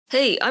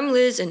Hey, I'm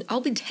Liz and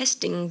I'll be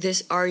testing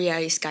this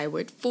REI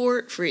Skyward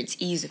 4 for its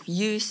ease of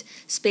use,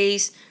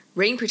 space,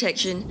 rain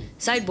protection,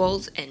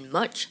 sidewalls, and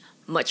much,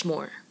 much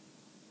more.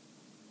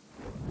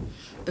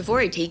 Before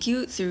I take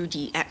you through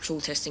the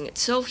actual testing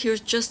itself, here's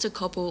just a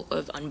couple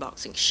of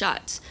unboxing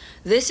shots.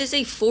 This is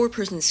a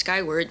 4-person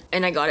Skyward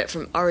and I got it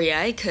from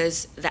REI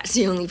because that's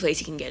the only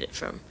place you can get it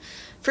from.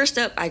 First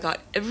up, I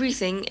got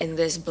everything in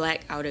this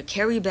black outer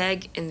carry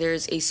bag and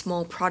there's a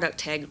small product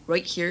tag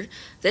right here.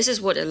 This is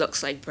what it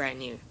looks like brand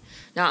new.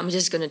 Now I'm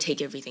just going to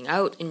take everything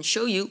out and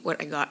show you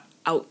what I got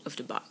out of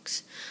the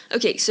box.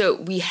 Okay,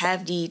 so we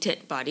have the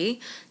tent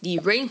body, the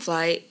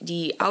Rainfly,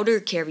 the outer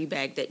carry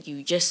bag that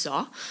you just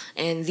saw,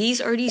 and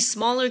these are the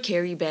smaller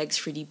carry bags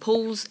for the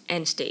poles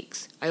and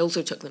stakes. I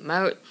also took them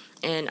out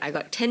and I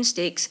got 10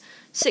 stakes,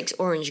 6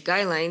 orange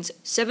Guylines,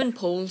 7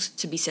 poles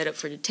to be set up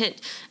for the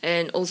tent,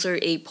 and also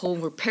a pole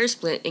repair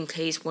splint in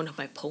case one of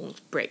my poles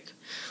break.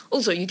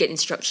 Also, you get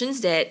instructions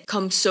that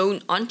come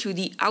sewn onto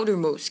the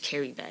outermost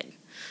carry bag.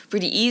 For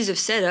the ease of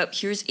setup,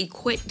 here's a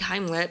quick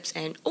time lapse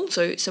and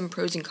also some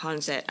pros and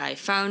cons that I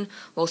found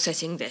while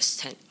setting this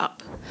tent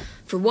up.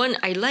 For one,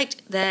 I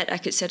liked that I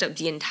could set up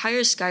the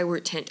entire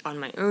Skyward tent on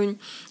my own,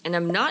 and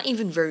I'm not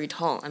even very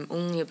tall, I'm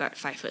only about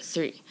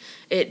 5'3".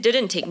 It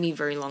didn't take me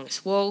very long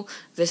as well.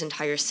 This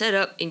entire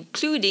setup,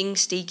 including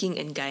staking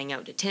and guying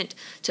out the tent,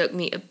 took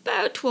me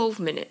about 12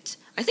 minutes.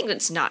 I think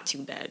that's not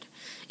too bad.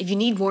 If you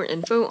need more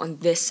info on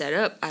this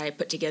setup, I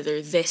put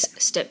together this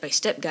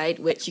step-by-step guide,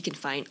 which you can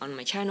find on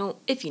my channel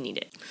if you need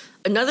it.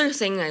 Another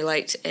thing I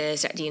liked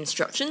is that the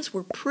instructions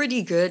were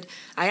pretty good.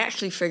 I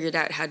actually figured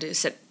out how to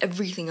set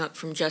everything up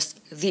from just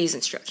these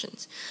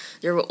instructions.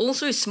 There were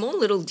also small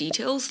little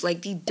details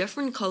like the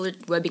different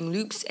colored webbing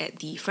loops at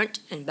the front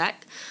and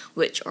back,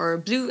 which are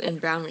blue and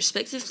brown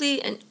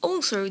respectively, and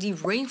also the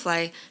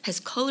Rainfly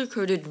has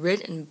color-coded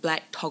red and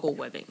black toggle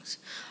webbings.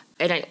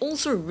 And I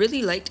also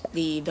really liked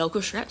the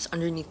Velcro straps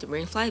underneath the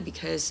Rainfly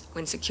because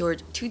when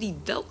secured to the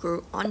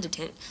Velcro on the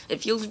tent,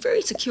 it feels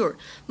very secure,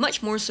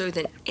 much more so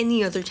than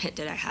any other tent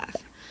that I have.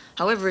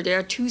 However, there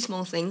are 2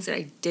 small things that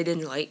I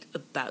didn't like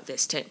about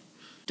this tent.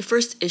 The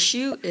first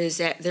issue is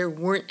that there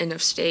weren't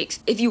enough stakes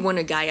if you want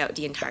to guy out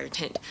the entire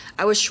tent.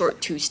 I was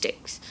short 2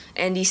 stakes.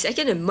 And the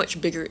second and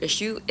much bigger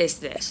issue is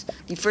this.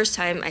 The first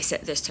time I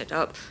set this tent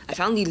up, I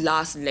found the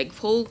last leg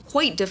pole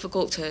quite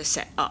difficult to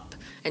set up.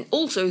 And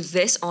also,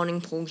 this awning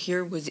pole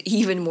here was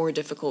even more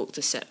difficult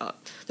to set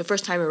up. The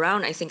first time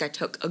around, I think I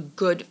took a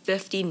good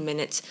 15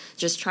 minutes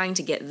just trying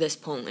to get this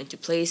pole into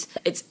place.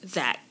 It's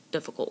that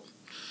difficult.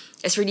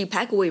 As for the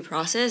pack away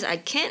process, I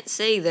can't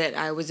say that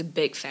I was a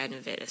big fan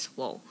of it as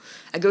well.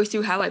 I go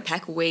through how I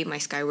pack away my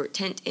Skyward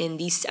tent in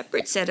the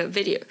separate setup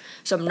video,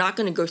 so I'm not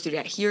going to go through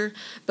that here,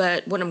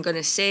 but what I'm going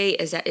to say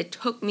is that it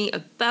took me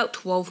about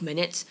 12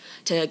 minutes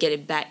to get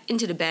it back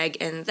into the bag,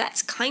 and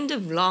that's kind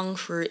of long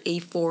for a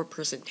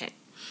 4-person tent.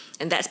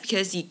 And that's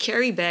because the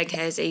carry bag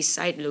has a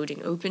side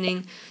loading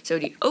opening, so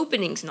the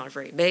opening's not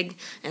very big,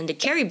 and the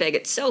carry bag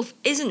itself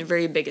isn't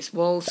very big as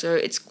well, so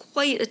it's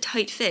quite a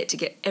tight fit to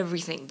get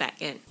everything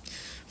back in.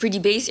 For the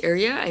base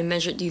area, I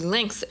measured the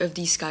length of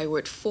the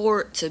Skyward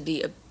 4 to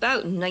be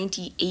about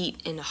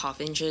 98.5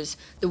 inches,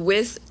 the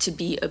width to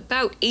be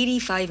about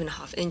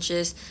 85.5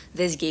 inches.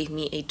 This gave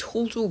me a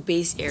total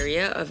base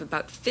area of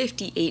about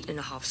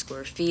 58.5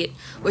 square feet,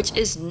 which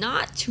is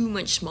not too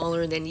much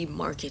smaller than the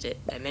marketed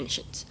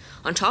dimensions.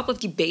 On top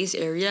of the base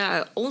area,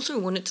 I also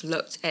wanted to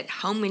look at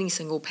how many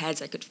single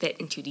pads I could fit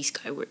into the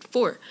Skyward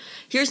 4.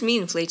 Here's me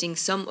inflating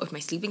some of my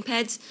sleeping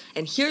pads,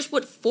 and here's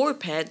what 4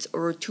 pads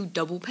or 2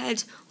 double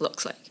pads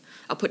looks like.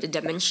 I'll put the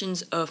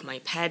dimensions of my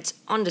pads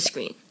on the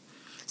screen.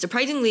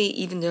 Surprisingly,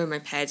 even though my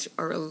pads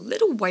are a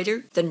little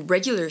wider than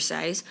regular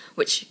size,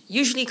 which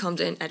usually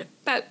comes in at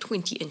about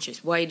 20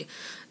 inches wide,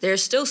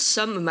 there's still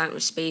some amount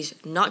of space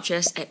not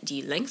just at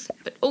the length,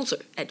 but also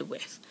at the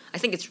width. I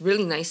think it's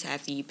really nice to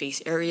have the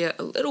base area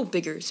a little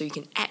bigger so you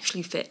can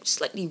actually fit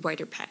slightly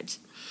wider pads.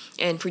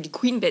 And for the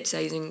queen bed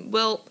sizing,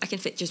 well, I can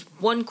fit just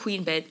 1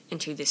 queen bed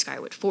into the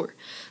Skyward 4.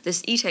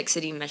 This E-Tech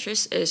City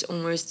mattress is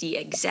almost the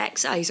exact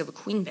size of a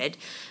queen bed,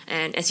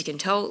 and as you can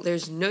tell,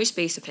 there's no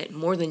space to fit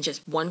more than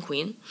just 1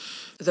 queen,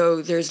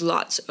 though there's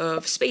lots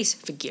of space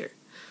for gear.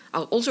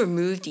 I'll also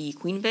remove the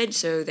queen bed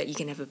so that you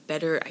can have a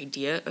better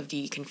idea of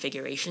the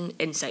configuration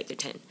inside the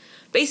tent.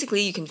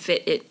 Basically, you can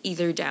fit it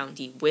either down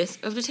the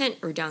width of the tent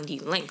or down the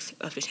length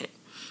of the tent.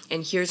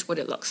 And here's what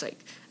it looks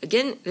like.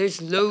 Again,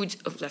 there's loads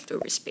of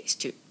leftover space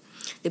too.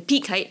 The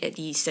peak height at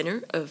the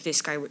center of this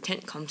Skyward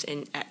tent comes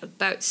in at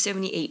about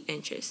 78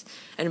 inches.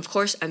 And of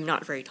course, I'm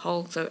not very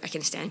tall, so I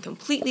can stand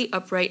completely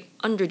upright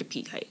under the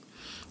peak height.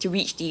 To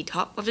reach the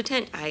top of the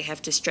tent, I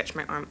have to stretch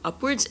my arm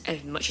upwards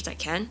as much as I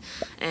can,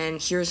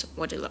 and here's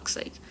what it looks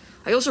like.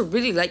 I also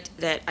really liked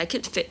that I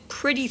could fit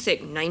pretty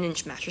thick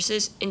 9-inch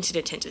mattresses into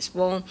the tent as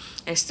well,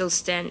 and still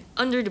stand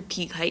under the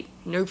peak height,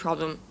 no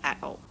problem at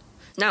all.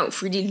 Now,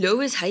 for the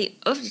lowest height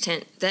of the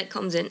tent, that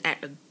comes in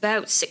at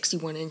about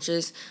 61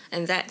 inches,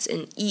 and that's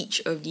in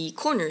each of the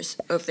corners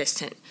of this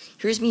tent.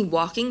 Here's me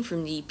walking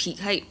from the peak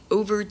height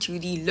over to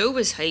the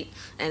lowest height,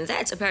 and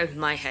that's about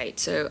my height,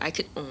 so I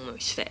could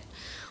almost fit.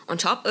 On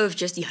top of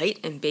just the height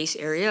and base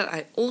area,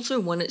 I also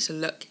wanted to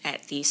look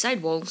at the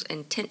sidewalls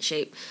and tent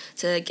shape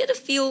to get a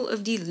feel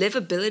of the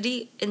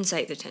livability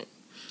inside the tent.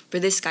 For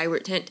this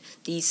Skyward tent,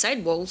 the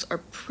sidewalls are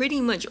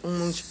pretty much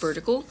almost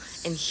vertical,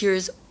 and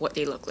here's what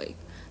they look like.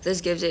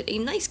 This gives it a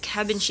nice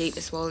cabin shape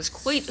as well as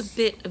quite a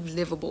bit of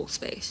livable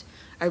space.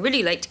 I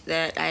really liked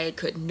that I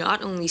could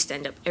not only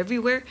stand up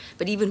everywhere,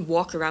 but even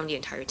walk around the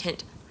entire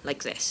tent,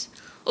 like this.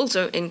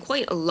 Also, in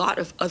quite a lot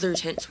of other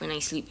tents when I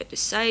sleep at the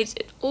sides,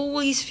 it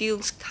always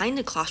feels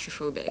kinda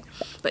claustrophobic.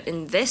 But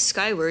in this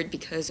Skyward,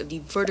 because of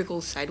the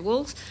vertical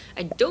sidewalls,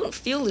 I don't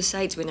feel the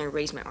sides when I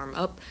raise my arm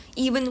up,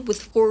 even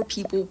with 4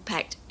 people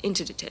packed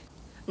into the tent.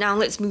 Now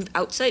let's move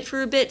outside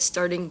for a bit,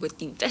 starting with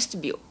the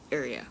vestibule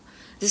area.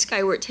 This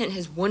Skyward tent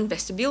has one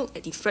vestibule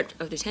at the front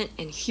of the tent,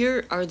 and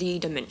here are the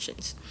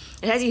dimensions.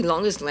 It has the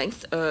longest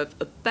length of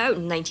about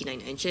 99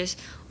 inches,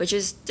 which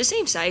is the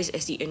same size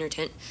as the inner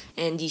tent,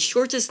 and the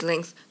shortest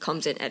length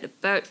comes in at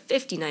about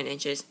 59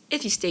 inches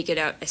if you stake it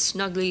out as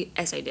snugly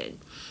as I did.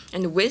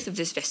 And the width of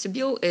this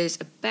vestibule is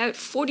about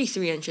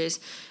 43 inches,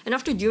 and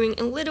after doing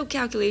a little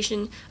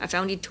calculation, I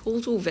found the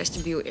total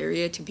vestibule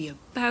area to be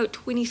about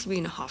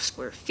 23.5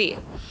 square feet.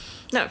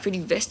 Now, for the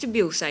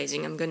vestibule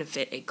sizing, I'm going to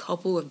fit a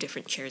couple of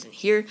different chairs in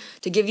here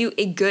to give you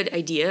a good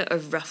idea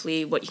of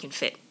roughly what you can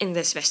fit in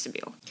this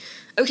vestibule.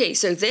 Okay,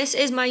 so this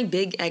is my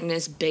Big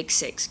Agnes Big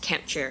 6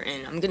 camp chair,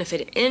 and I'm going to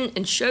fit it in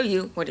and show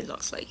you what it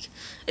looks like.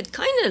 It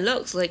kind of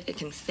looks like it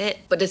can fit,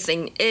 but the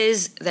thing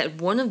is that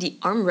one of the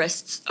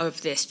armrests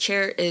of this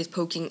chair is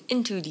poking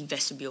into the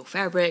vestibule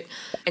fabric,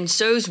 and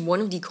so is one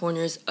of the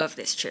corners of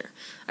this chair.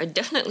 I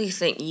definitely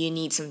think you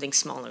need something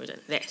smaller than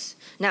this.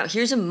 Now,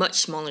 here's a much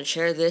smaller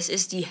chair. This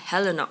is the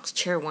Helinox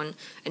chair one,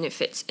 and it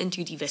fits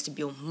into the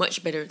vestibule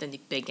much better than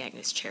the Big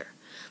Agnes chair.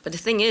 But the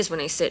thing is,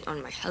 when I sit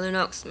on my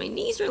Helinox, my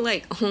knees are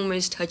like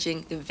almost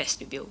touching the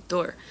vestibule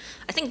door.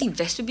 I think the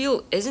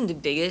vestibule isn't the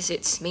biggest,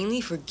 it's mainly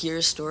for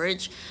gear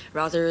storage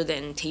rather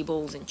than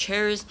tables and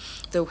chairs,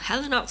 though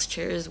Helinox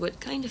chairs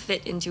would kind of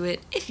fit into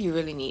it if you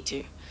really need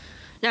to.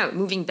 Now,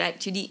 moving back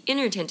to the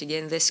inner tent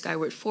again, this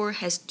Skyward 4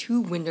 has 2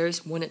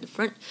 windows, one at the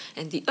front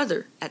and the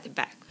other at the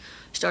back.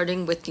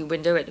 Starting with the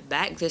window at the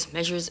back, this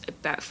measures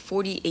about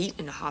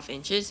 48.5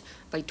 inches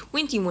by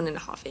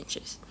 21.5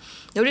 inches.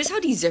 Notice how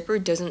the zipper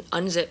doesn't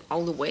unzip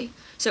all the way.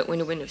 So when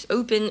the window's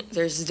open,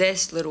 there's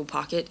this little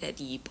pocket at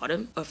the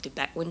bottom of the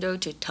back window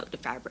to tuck the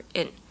fabric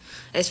in.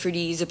 As for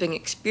the zipping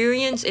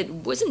experience, it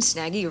wasn't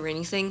snaggy or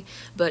anything,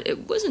 but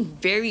it wasn't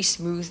very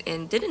smooth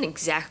and didn't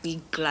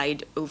exactly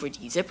glide over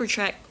the zipper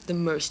track the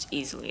most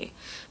easily.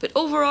 But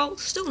overall,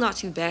 still not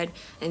too bad,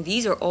 and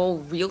these are all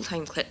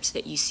real-time clips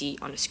that you see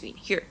on the screen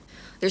here.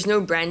 There's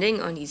no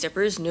branding on the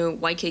zippers, no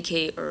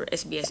YKK or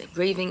SBS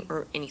engraving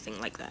or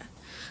anything like that.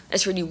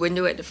 As for the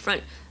window at the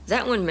front,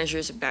 that one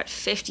measures about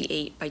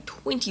 58 by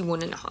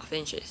 21.5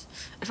 inches.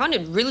 I found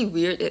it really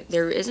weird that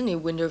there isn't a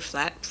window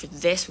flap for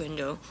this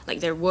window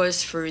like there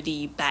was for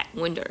the back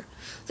window.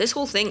 This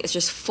whole thing is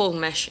just full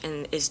mesh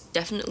and is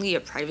definitely a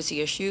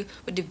privacy issue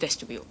with the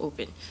vestibule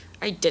open.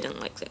 I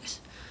didn't like this.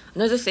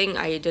 Another thing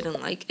I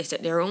didn't like is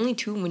that there are only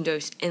 2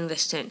 windows in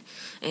this tent,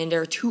 and there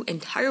are 2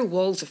 entire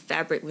walls of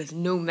fabric with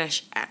no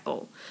mesh at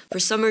all. For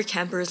summer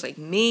campers like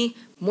me,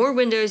 more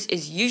windows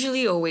is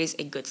usually always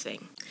a good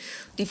thing.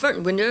 The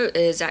front window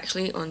is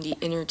actually on the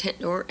inner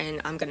tent door,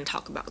 and I'm going to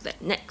talk about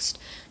that next.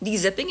 The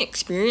zipping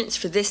experience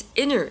for this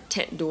inner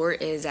tent door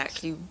is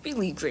actually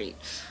really great.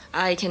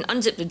 I can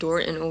unzip the door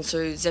and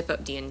also zip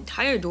up the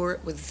entire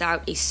door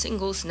without a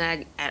single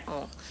snag at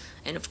all.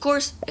 And of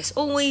course, as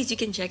always, you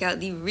can check out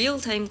the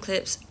real-time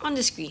clips on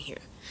the screen here.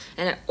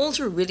 And I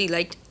also really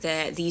liked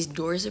that these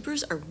door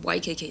zippers are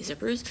YKK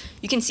zippers.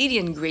 You can see the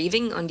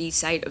engraving on the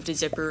side of the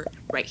zipper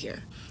right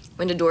here.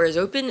 When the door is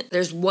open,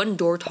 there's one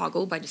door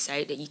toggle by the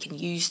side that you can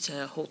use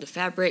to hold the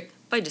fabric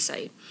by the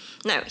side.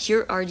 Now,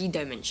 here are the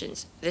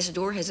dimensions. This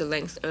door has a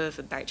length of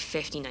about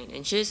 59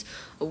 inches,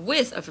 a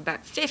width of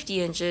about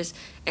 50 inches,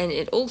 and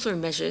it also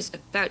measures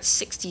about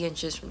 60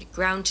 inches from the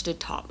ground to the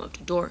top of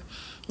the door.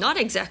 Not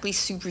exactly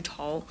super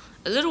tall,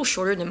 a little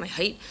shorter than my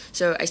height,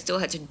 so I still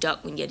had to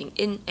duck when getting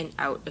in and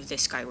out of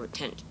this Skyward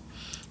tent.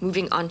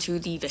 Moving on to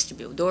the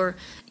vestibule door,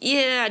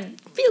 yeah, I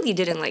really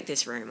didn't like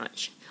this very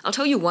much. I'll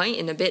tell you why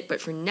in a bit,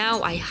 but for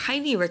now, I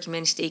highly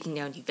recommend staking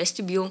down the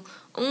vestibule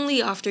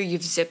only after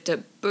you've zipped up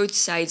both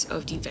sides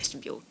of the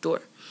vestibule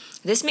door.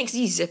 This makes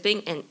the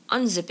zipping and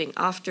unzipping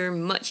after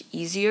much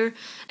easier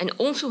and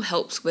also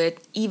helps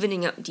with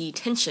evening up the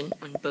tension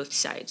on both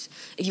sides.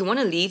 If you want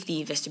to leave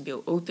the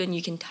vestibule open,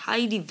 you can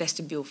tie the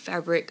vestibule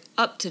fabric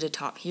up to the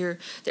top here.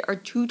 There are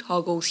 2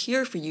 toggles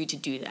here for you to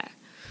do that.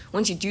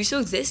 Once you do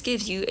so, this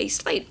gives you a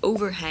slight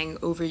overhang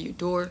over your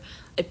door.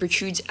 It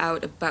protrudes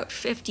out about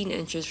 15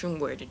 inches from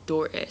where the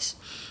door is.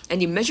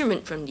 And the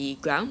measurement from the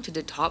ground to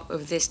the top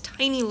of this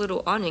tiny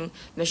little awning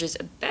measures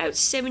about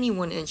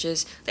 71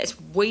 inches. That's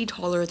way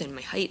taller than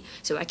my height,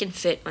 so I can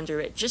fit under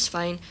it just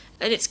fine,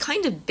 and it's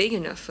kind of big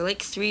enough for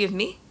like 3 of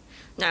me.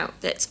 Now,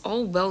 that's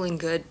all well and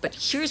good, but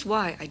here's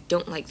why I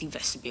don't like the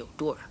vestibule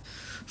door.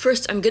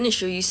 First, I'm going to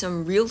show you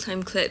some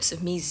real-time clips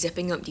of me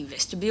zipping up the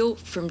vestibule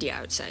from the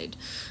outside.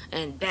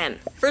 And bam,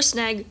 first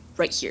snag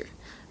right here.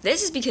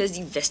 This is because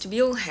the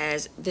vestibule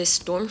has this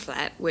storm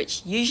flat,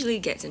 which usually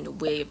gets in the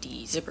way of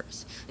the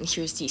zippers. And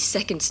here's the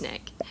second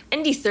snag.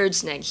 And the third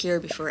snag here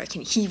before I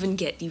can even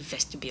get the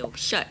vestibule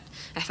shut.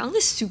 I found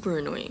this super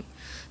annoying.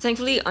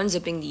 Thankfully,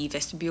 unzipping the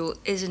vestibule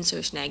isn't so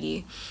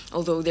snaggy,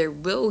 although there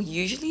will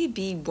usually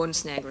be one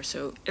snag or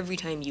so every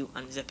time you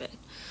unzip it.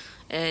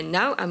 And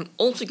now I'm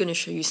also going to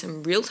show you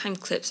some real-time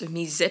clips of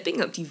me zipping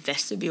up the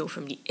vestibule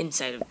from the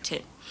inside of the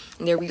tent.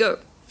 And there we go.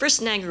 First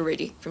snag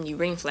already from the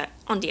rain flat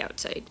on the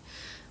outside.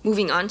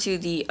 Moving on to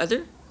the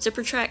other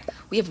zipper track,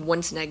 we have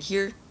one snag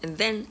here and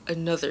then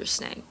another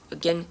snag.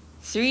 Again,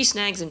 3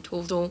 snags in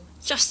total,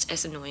 just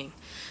as annoying.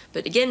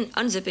 But again,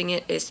 unzipping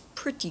it is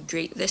pretty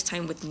great, this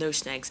time with no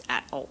snags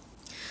at all.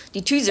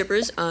 The 2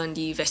 zippers on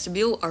the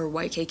vestibule are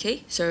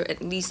YKK, so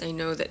at least I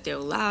know that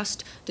they'll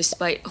last,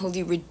 despite all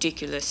the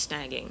ridiculous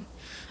snagging.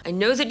 I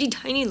know that the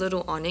tiny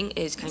little awning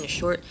is kind of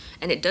short,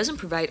 and it doesn't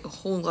provide a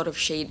whole lot of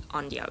shade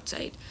on the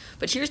outside.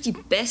 But here's the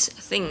best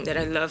thing that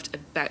I loved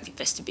about the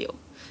vestibule.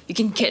 You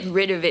can get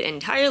rid of it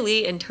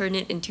entirely and turn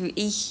it into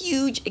a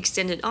huge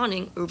extended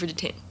awning over the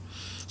tent.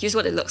 Here's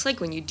what it looks like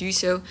when you do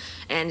so,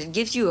 and it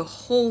gives you a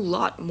whole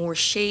lot more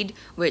shade,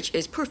 which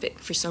is perfect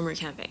for summer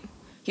camping.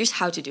 Here's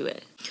how to do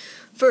it.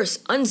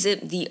 First,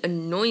 unzip the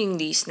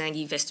annoyingly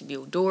snaggy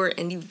vestibule door,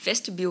 and the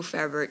vestibule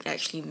fabric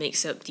actually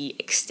makes up the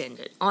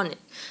extended awning.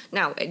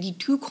 Now, at the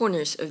 2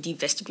 corners of the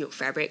vestibule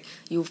fabric,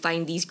 you'll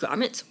find these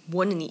grommets,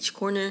 1 in each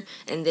corner,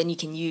 and then you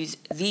can use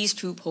these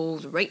 2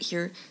 poles right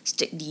here,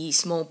 stick the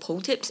small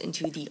pole tips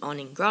into the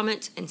awning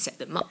grommets, and set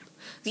them up.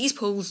 These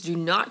poles do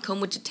not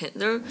come with the tent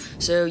though,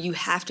 so you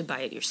have to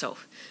buy it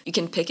yourself. You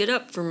can pick it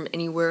up from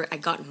anywhere. I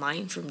got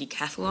mine from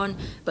Decathlon,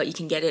 but you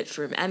can get it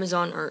from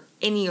Amazon or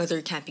any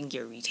other camping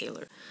gear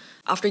retailer.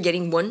 After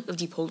getting one of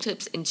the pole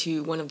tips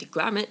into one of the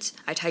grommets,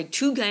 I tied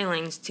 2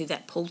 guylines to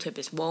that pole tip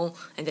as well,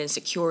 and then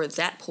secure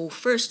that pole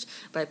first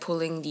by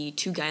pulling the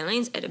 2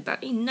 guylines at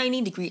about a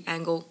 90-degree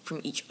angle from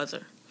each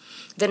other.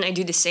 Then I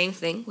do the same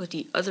thing with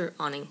the other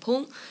awning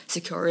pole,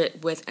 secure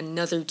it with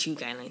another 2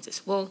 guylines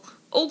as well,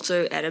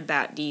 also at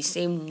about the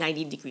same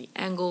 90-degree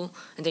angle,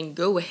 and then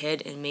go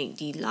ahead and make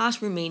the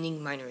last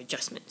remaining minor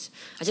adjustments.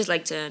 I just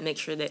like to make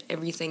sure that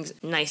everything's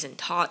nice and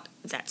taut,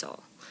 that's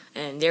all.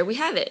 And there we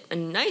have it, a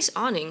nice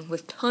awning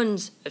with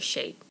tons of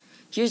shade.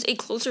 Here's a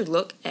closer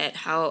look at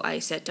how I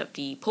set up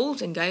the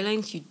poles and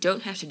guylines. You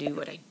don't have to do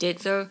what I did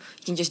though,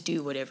 you can just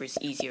do whatever's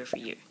easier for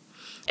you.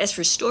 As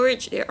for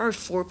storage, there are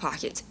 4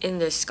 pockets in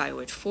this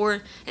Skyward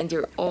 4, and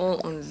they're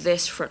all on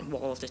this front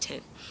wall of the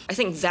tent. I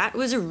think that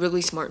was a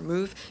really smart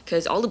move,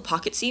 because all the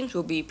pocket seams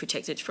will be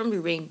protected from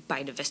the rain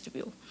by the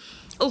vestibule.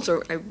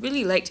 Also, I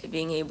really liked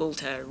being able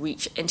to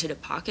reach into the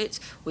pockets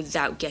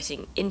without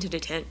getting into the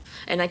tent,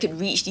 and I could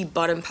reach the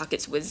bottom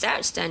pockets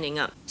without standing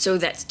up. So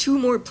that's 2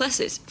 more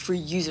pluses for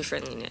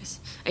user-friendliness.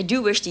 I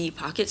do wish the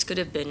pockets could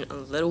have been a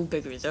little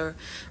bigger though.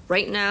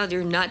 Right now,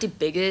 they're not the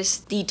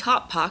biggest. The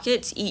top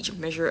pockets each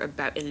measure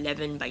about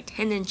 11 by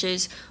 10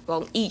 inches,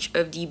 while each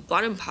of the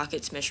bottom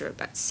pockets measure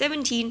about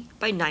 17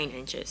 by 9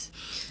 inches.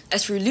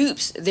 As for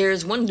loops,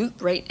 there's 1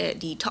 loop right at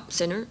the top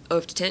center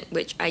of the tent,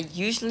 which I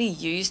usually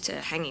use to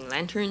hanging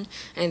lantern,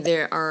 and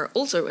there are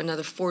also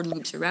another 4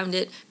 loops around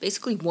it,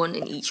 basically 1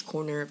 in each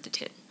corner of the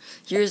tent.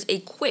 Here's a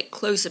quick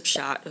close-up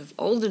shot of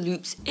all the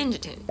loops in the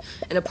tent,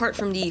 and apart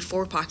from the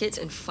 4 pockets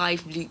and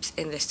 5 loops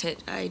in this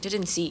tent, I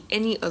didn't see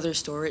any other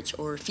storage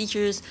or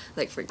features,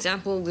 like for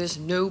example, there's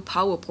no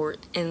power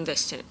port in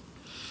this tent.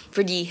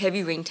 For the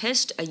heavy rain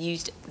test, I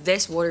used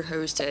this water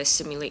hose to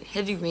simulate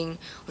heavy rain,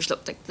 which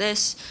looked like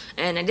this,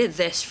 and I did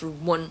this for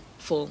 1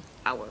 full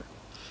hour.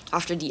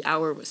 After the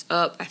hour was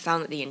up, I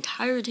found that the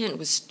entire tent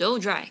was still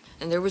dry,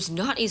 and there was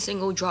not a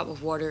single drop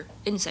of water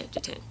inside the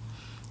tent.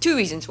 2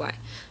 reasons why.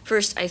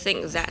 First, I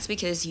think that's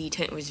because the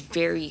tent was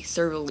very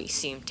thoroughly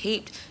seam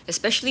taped,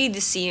 especially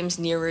the seams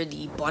nearer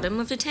the bottom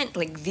of the tent,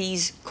 like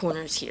these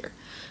corners here.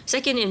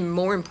 Second, and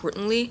more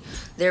importantly,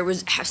 there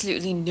was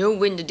absolutely no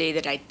wind the day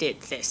that I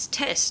did this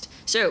test.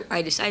 So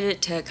I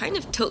decided to kind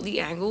of tilt the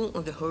angle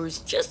of the hose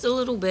just a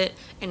little bit,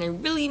 and I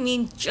really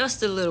mean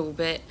just a little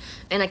bit,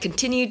 and I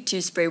continued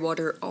to spray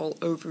water all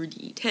over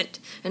the tent.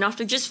 And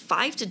after just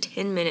 5 to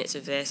 10 minutes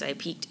of this, I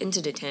peeked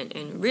into the tent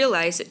and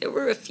realized that there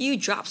were a few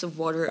drops of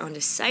water on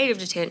the side of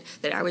the tent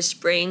that I was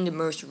spraying the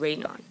most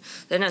rain on.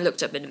 Then I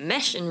looked up at the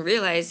mesh and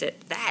realized that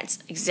that's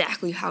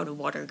exactly how the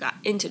water got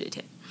into the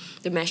tent.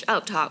 The mesh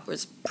up top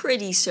was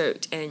pretty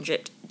soaked and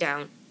dripped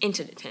down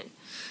into the tent.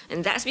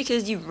 And that's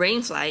because the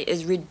Rainfly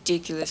is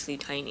ridiculously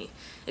tiny.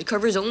 It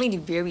covers only the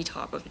very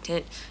top of the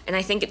tent, and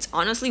I think it's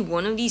honestly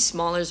one of the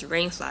smallest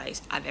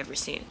Rainflies I've ever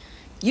seen.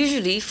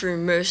 Usually, for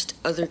most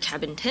other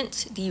cabin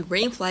tents, the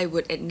Rainfly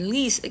would at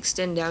least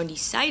extend down the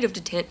side of the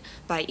tent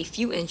by a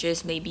few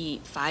inches, maybe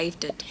 5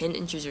 to 10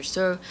 inches or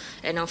so,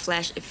 and I'll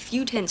flash a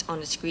few tents on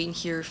the screen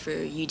here for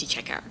you to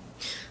check out.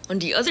 On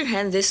the other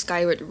hand, this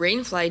Skyward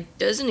Rainfly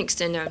doesn't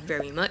extend out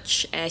very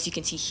much. As you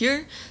can see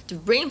here, the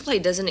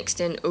Rainfly doesn't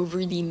extend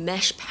over the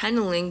mesh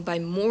paneling by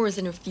more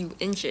than a few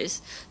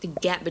inches. The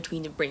gap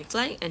between the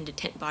Rainfly and the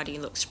tent body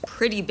looks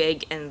pretty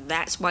big, and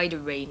that's why the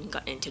rain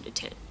got into the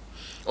tent.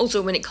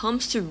 Also, when it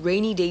comes to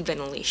rainy day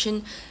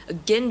ventilation,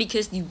 again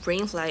because the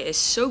Rainfly is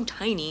so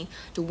tiny,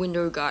 the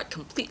window got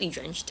completely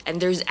drenched, and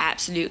there's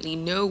absolutely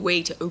no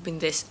way to open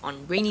this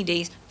on rainy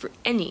days for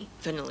any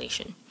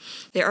ventilation.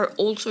 There are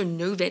also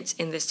no vents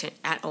in this tent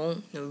at all,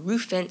 no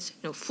roof vents,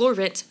 no floor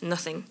vents,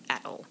 nothing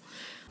at all.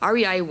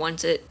 REI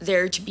wanted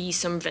there to be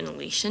some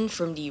ventilation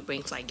from the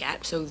Rainfly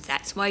gap, so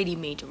that's why they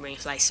made the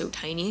Rainfly so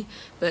tiny,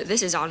 but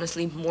this is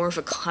honestly more of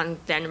a con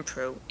than a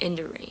pro in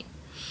the rain.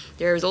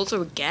 There is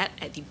also a gap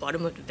at the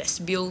bottom of the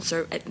vestibule,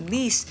 so at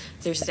least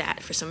there's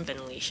that for some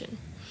ventilation.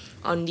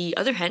 On the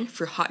other hand,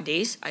 for hot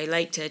days, I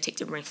like to take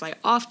the Rainfly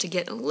off to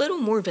get a little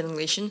more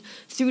ventilation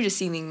through the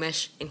ceiling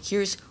mesh, and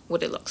here's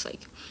what it looks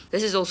like.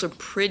 This is also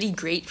pretty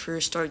great for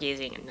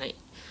stargazing at night.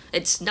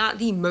 It's not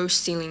the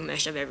most ceiling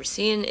mesh I've ever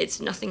seen, it's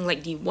nothing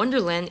like the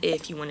Wonderland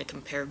if you want to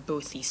compare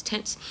both these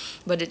tents,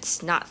 but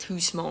it's not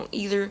too small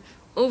either.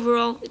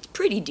 Overall, it's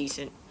pretty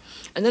decent.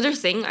 Another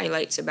thing I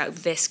liked about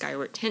this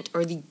Skyward tent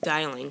are the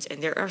Guylines,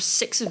 and there are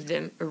 6 of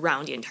them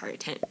around the entire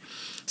tent.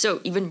 So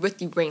even with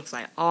the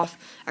Rainfly off,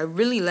 I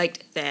really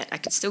liked that I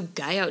could still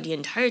guy out the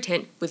entire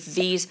tent with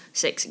these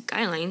 6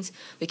 Guylines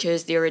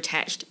because they are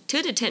attached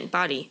to the tent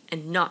body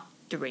and not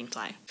the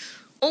Rainfly.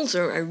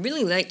 Also, I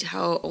really liked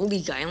how all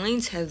the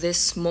Guylines have this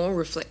small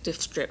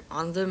reflective strip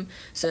on them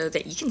so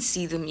that you can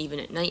see them even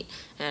at night,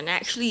 and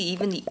actually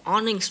even the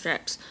awning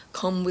straps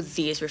come with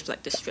these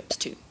reflective strips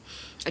too.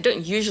 I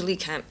don't usually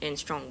camp in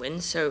strong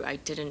winds, so I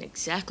didn't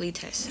exactly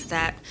test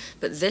that,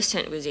 but this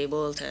tent was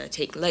able to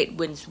take light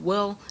winds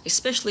well,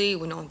 especially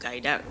when all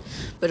guyed out.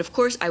 But of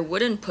course, I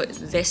wouldn't put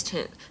this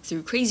tent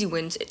through crazy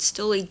winds. It's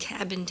still a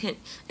cabin tent,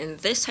 and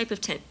this type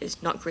of tent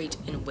is not great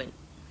in wind.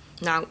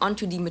 Now,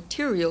 onto the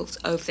materials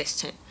of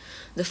this tent.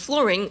 The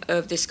flooring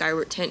of this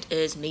Skyward tent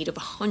is made of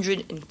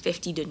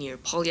 150 denier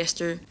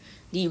polyester.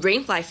 The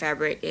Rainfly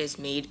fabric is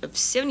made of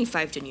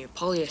 75 denier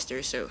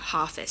polyester, so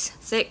half as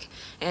thick,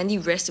 and the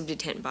rest of the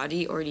tent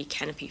body or the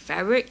canopy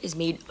fabric is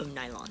made of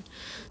nylon.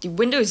 The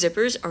window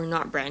zippers are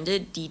not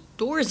branded, the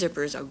door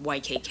zippers are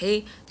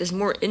YKK. There's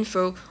more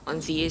info on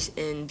these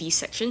in these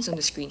sections on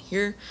the screen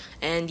here,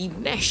 and the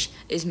mesh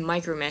is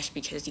micro mesh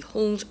because the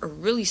holes are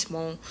really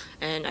small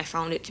and I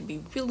found it to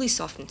be really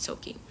soft and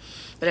silky.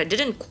 But I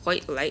didn't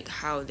quite like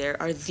how there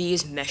are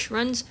these mesh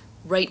runs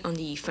right on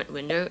the front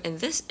window, and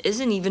this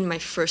isn't even my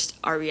first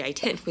REI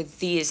tent with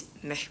these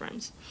mesh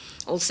runs.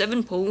 All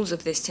 7 poles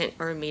of this tent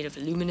are made of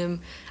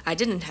aluminum. I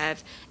didn't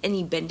have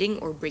any bending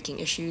or breaking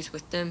issues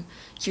with them.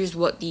 Here's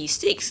what the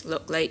stakes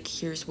look like.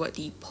 Here's what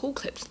the pole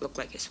clips look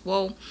like as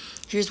well.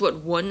 Here's what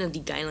one of the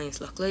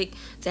Guylines look like.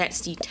 That's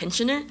the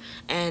tensioner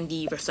and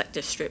the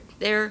reflective strip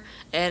there,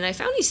 and I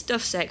found the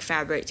stuff sack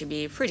fabric to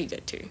be pretty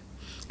good too.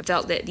 I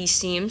felt that these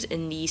seams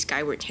in the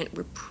Skyward tent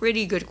were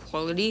pretty good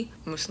quality,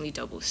 mostly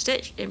double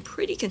stitched, and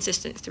pretty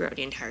consistent throughout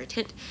the entire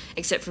tent,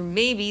 except for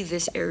maybe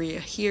this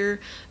area here,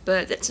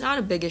 but that's not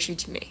a big issue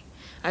to me.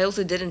 I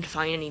also didn't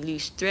find any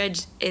loose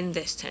threads in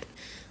this tent.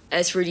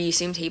 As for the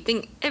seam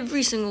taping,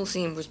 every single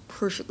seam was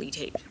perfectly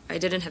taped. I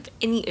didn't have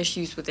any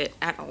issues with it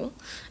at all,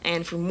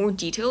 and for more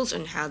details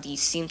on how the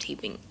seam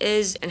taping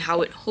is and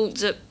how it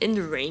holds up in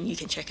the rain, you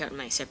can check out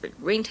my separate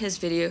rain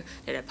test video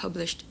that I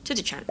published to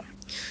the channel.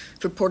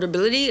 For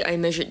portability, I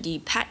measured the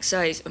pack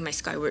size of my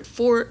Skyward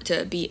 4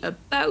 to be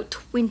about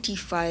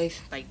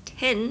 25 by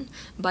 10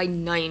 by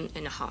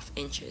 9.5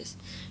 inches.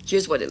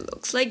 Here's what it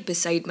looks like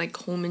beside my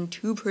Coleman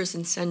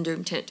 2-person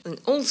Sundome tent, and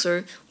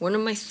also one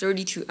of my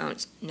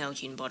 32-ounce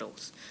Nalgene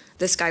bottles.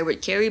 The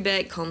Skyward carry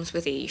bag comes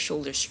with a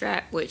shoulder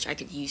strap, which I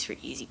could use for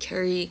easy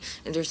carry,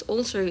 and there's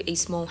also a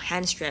small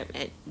hand strap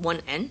at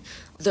one end,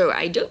 though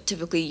I don't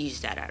typically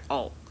use that at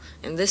all.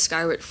 And this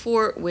Skyward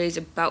 4 weighs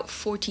about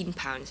 14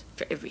 pounds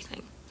for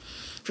everything.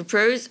 For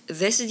pros,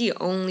 this is the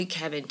only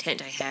cabin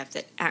tent I have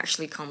that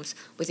actually comes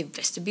with a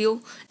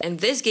vestibule, and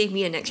this gave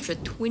me an extra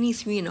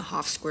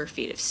 23.5 square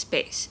feet of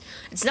space.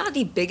 It's not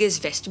the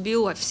biggest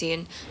vestibule I've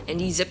seen, and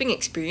the zipping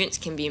experience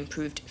can be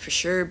improved for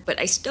sure, but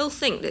I still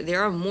think that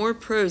there are more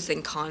pros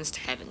than cons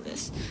to having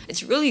this.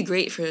 It's really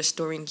great for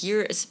storing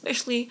gear,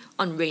 especially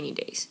on rainy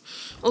days.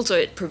 Also,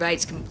 it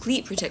provides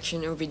complete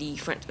protection over the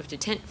front of the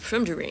tent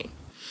from the rain.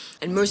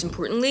 And most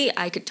importantly,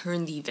 I could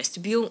turn the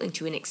vestibule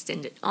into an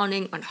extended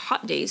awning on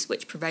hot days,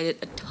 which provided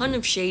a ton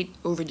of shade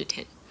over the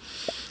tent.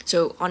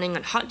 So awning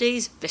on hot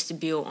days,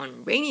 vestibule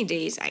on rainy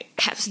days, I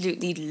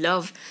absolutely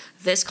love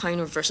this kind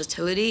of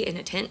versatility in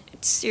a tent.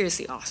 It's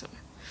seriously awesome.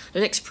 The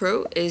next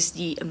pro is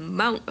the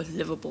amount of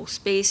livable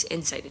space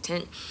inside the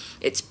tent.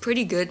 It's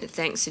pretty good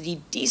thanks to the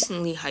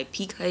decently high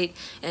peak height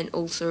and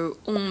also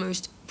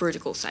almost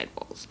vertical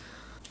sidewalls.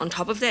 On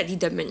top of that, the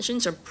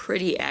dimensions are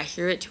pretty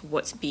accurate to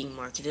what's being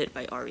marketed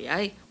by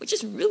REI, which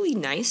is really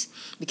nice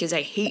because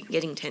I hate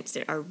getting tents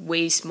that are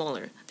way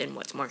smaller than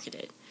what's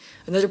marketed.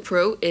 Another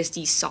pro is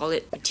the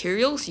solid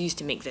materials used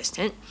to make this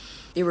tent.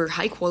 They were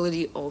high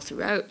quality all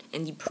throughout,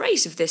 and the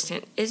price of this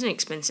tent isn't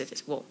expensive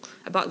as well.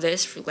 I bought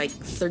this for like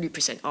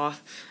 30%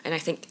 off, and I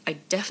think I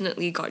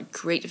definitely got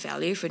great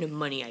value for the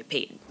money I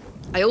paid.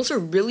 I also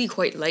really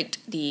quite liked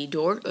the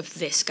door of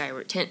this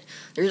Skyward tent.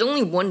 There's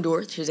only one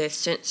door to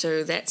this tent,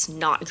 so that's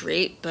not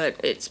great, but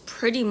it's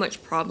pretty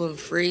much problem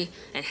free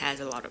and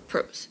has a lot of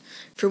pros.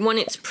 For one,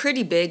 it's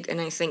pretty big,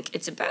 and I think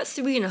it's about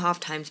 3.5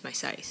 times my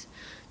size.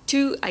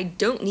 2, I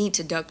don't need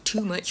to duck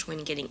too much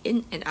when getting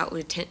in and out of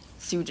the tent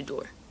through the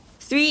door.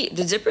 3,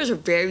 the zippers are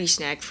very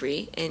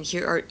snag-free, and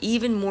here are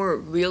even more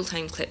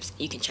real-time clips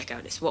you can check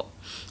out as well.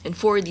 And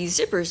 4, these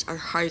zippers are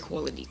high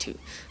quality too.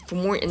 For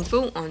more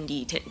info on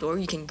the tent door,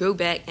 you can go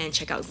back and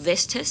check out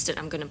this test that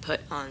I'm going to put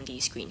on the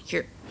screen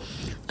here.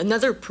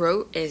 Another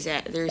pro is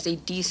that there's a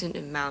decent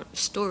amount of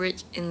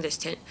storage in this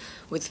tent,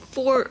 with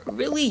 4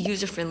 really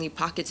user-friendly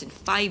pockets and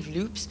 5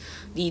 loops,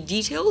 the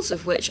details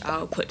of which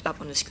I'll put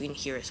up on the screen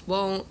here as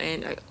well,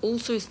 and I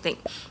also think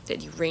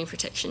that the rain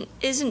protection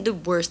isn't the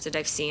worst that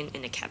I've seen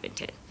in a cabin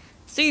tent.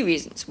 3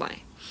 reasons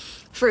why.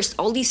 First,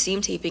 all the seam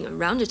taping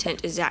around the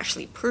tent is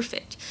actually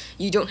perfect.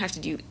 You don't have to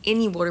do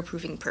any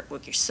waterproofing prep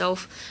work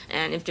yourself,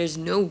 and if there's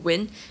no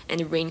wind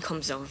and the rain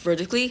comes down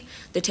vertically,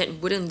 the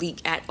tent wouldn't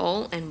leak at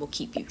all and will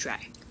keep you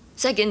dry.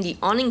 Second, the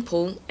awning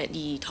pole at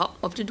the top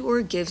of the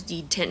door gives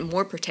the tent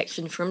more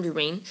protection from the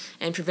rain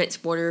and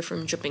prevents water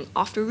from dripping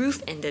off the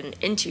roof and then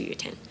into your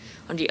tent.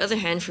 On the other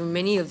hand, for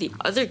many of the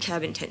other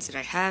cabin tents that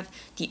I have,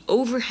 the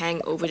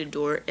overhang over the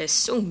door is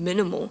so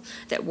minimal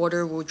that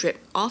water will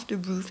drip off the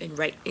roof and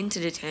right into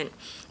the tent,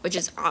 which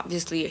is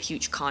obviously a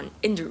huge con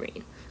in the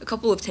rain. A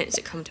couple of tents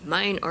that come to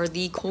mind are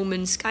the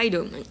Coleman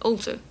Skydome and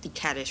also the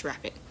Caddis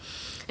Rapid.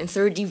 And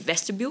third, the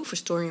vestibule for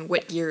storing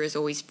wet gear is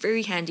always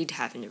very handy to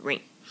have in the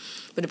rain.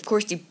 But of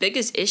course, the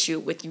biggest issue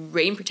with the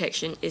rain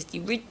protection is the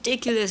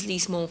ridiculously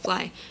small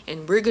fly,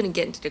 and we're gonna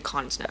get into the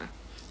cons now.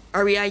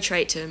 REI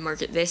tried to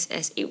market this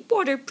as a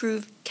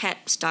waterproof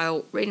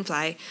cat-style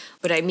Rainfly,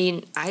 but I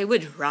mean, I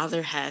would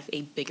rather have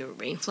a bigger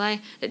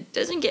Rainfly that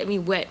doesn't get me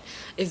wet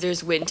if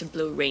there's wind to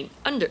blow rain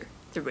under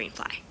the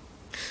Rainfly.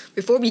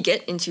 Before we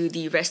get into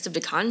the rest of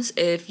the cons,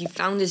 if you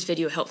found this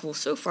video helpful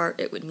so far,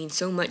 it would mean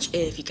so much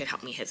if you could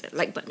help me hit that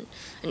like button.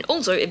 And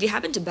also, if you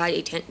happen to buy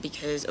a tent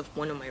because of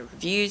one of my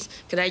reviews,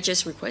 could I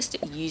just request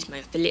that you use my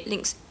affiliate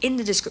links in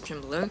the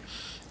description below?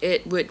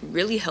 It would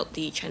really help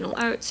the channel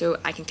out so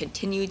I can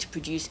continue to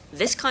produce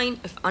this kind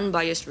of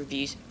unbiased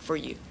reviews for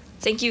you.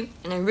 Thank you,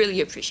 and I really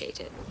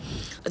appreciate it.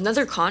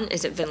 Another con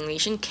is that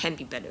ventilation can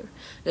be better.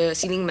 The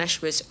ceiling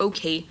mesh was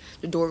okay,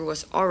 the door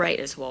was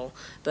alright as well,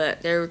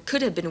 but there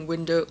could have been a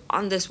window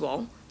on this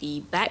wall,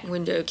 the back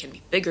window can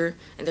be bigger,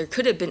 and there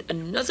could have been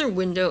another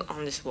window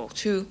on this wall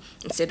too,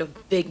 instead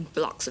of big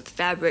blocks of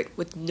fabric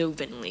with no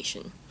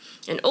ventilation.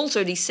 And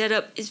also, the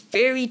setup is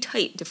very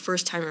tight the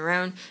first time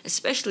around,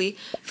 especially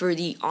for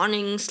the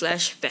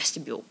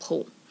awning/vestibule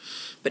pole.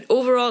 But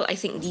overall, I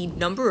think the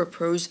number of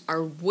pros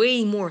are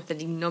way more than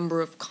the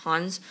number of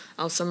cons.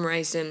 I'll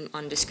summarize them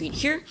on the screen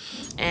here.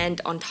 And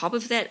on top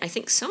of that, I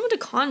think some of the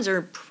cons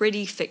are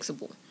pretty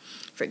fixable.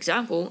 For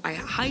example, I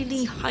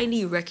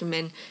highly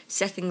recommend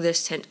setting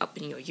this tent up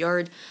in your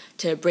yard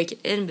to break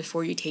it in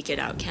before you take it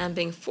out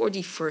camping for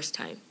the first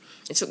time.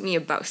 It took me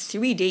about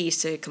 3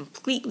 days to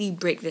completely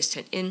break this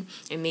tent in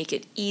and make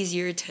it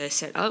easier to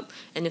set up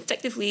and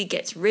effectively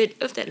gets rid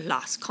of that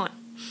last con.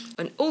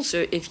 And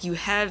also, if you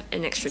have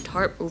an extra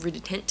tarp over the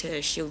tent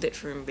to shield it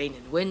from rain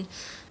and wind,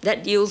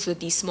 that deals with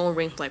the small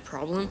rainfly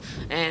problem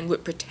and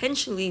would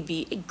potentially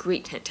be a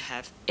great tent to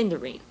have in the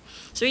rain.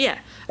 So yeah,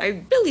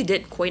 I really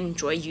did quite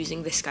enjoy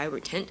using the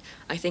Skyward tent.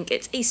 I think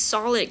it's a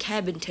solid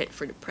cabin tent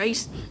for the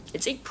price.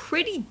 It's a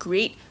pretty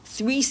great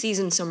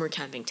 3-season summer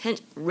camping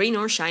tent, rain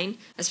or shine,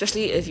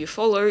 especially if you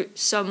follow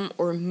some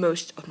or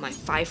most of my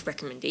 5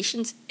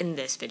 recommendations in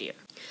this video.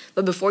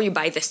 But before you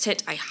buy this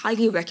tent, I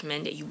highly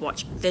recommend that you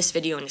watch this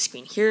video on the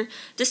screen here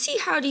to see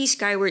how the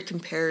Skyward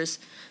compares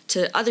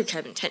to other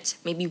cabin tents.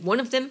 Maybe one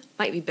of them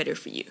might be better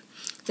for you.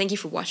 Thank you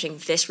for watching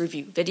this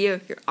review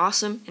video. You're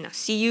awesome, and I'll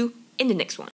see you in the next one.